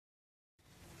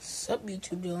What's up,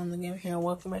 YouTube? Dylan the Game here, and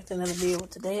welcome back to another video.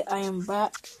 Today I am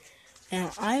back, and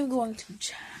I'm going to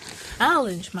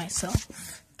challenge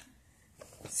myself.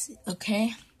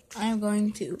 Okay, I'm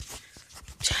going to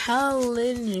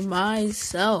challenge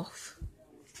myself.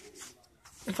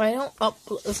 If I don't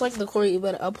upload, it's like the Corey, you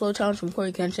better upload challenge from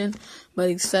Corey Kenshin,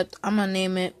 but except I'm gonna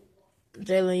name it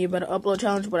Jalen, you better upload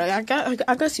challenge. But I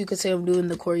guess you could say I'm doing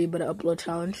the Corey, you better upload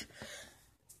challenge.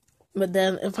 But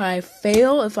then if I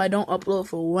fail, if I don't upload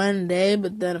for 1 day,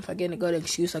 but then if I get a good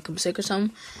excuse like I'm sick or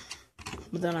something,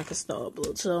 but then I can still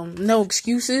upload. So no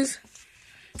excuses.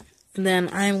 And then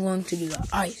I'm going to do the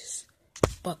ice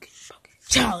bucket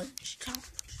challenge.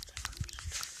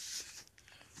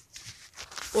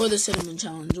 Or the cinnamon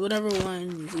challenge, whatever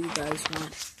one you guys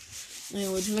want.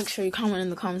 Anyways, make sure you comment in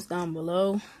the comments down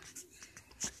below.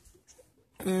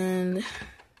 And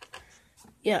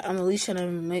yeah, I'm at least trying to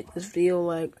make this video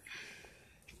like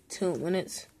 2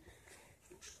 minutes.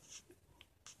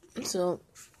 So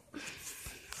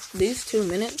these 2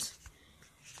 minutes,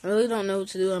 I really don't know what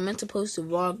to do. I meant to post a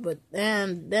vlog, but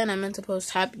then I meant to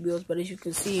post Happy Meals, but as you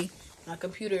can see, my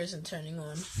computer isn't turning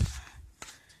on.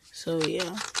 So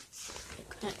yeah,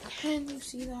 can you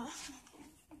see that?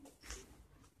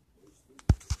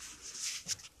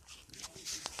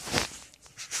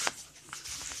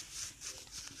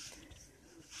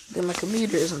 Then my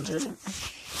computer isn't turning.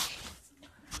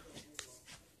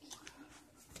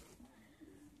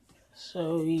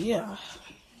 So yeah.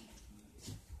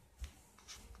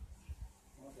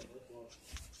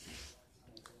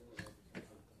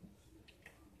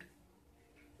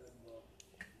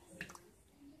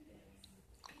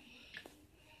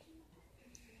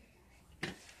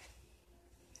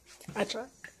 I tried.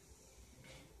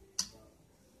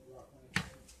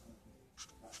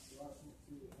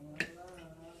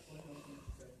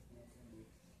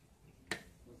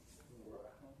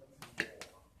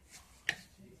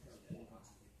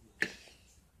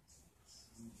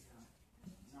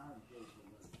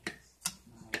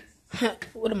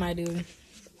 What am I doing?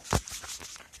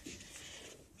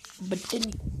 But then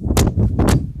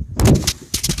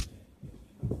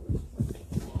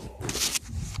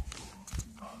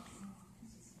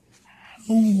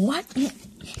what?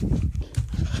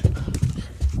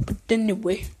 But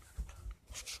anyway,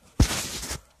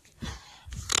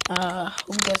 hope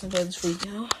you guys enjoyed this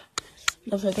video.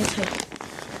 Don't forget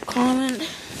to comment,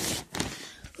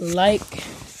 like,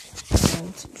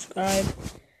 and subscribe.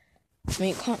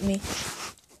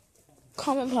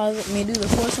 Comment positive. Do the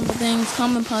 4 simple things.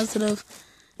 Comment positive.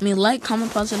 Like,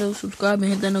 comment positive, subscribe,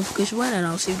 and hit that notification button. And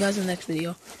I'll see you guys in the next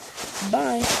video.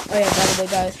 Bye. Oh yeah, by the way,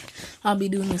 guys, I'll be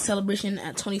doing a celebration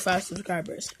at 25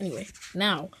 subscribers. Anyway,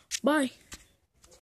 now, bye.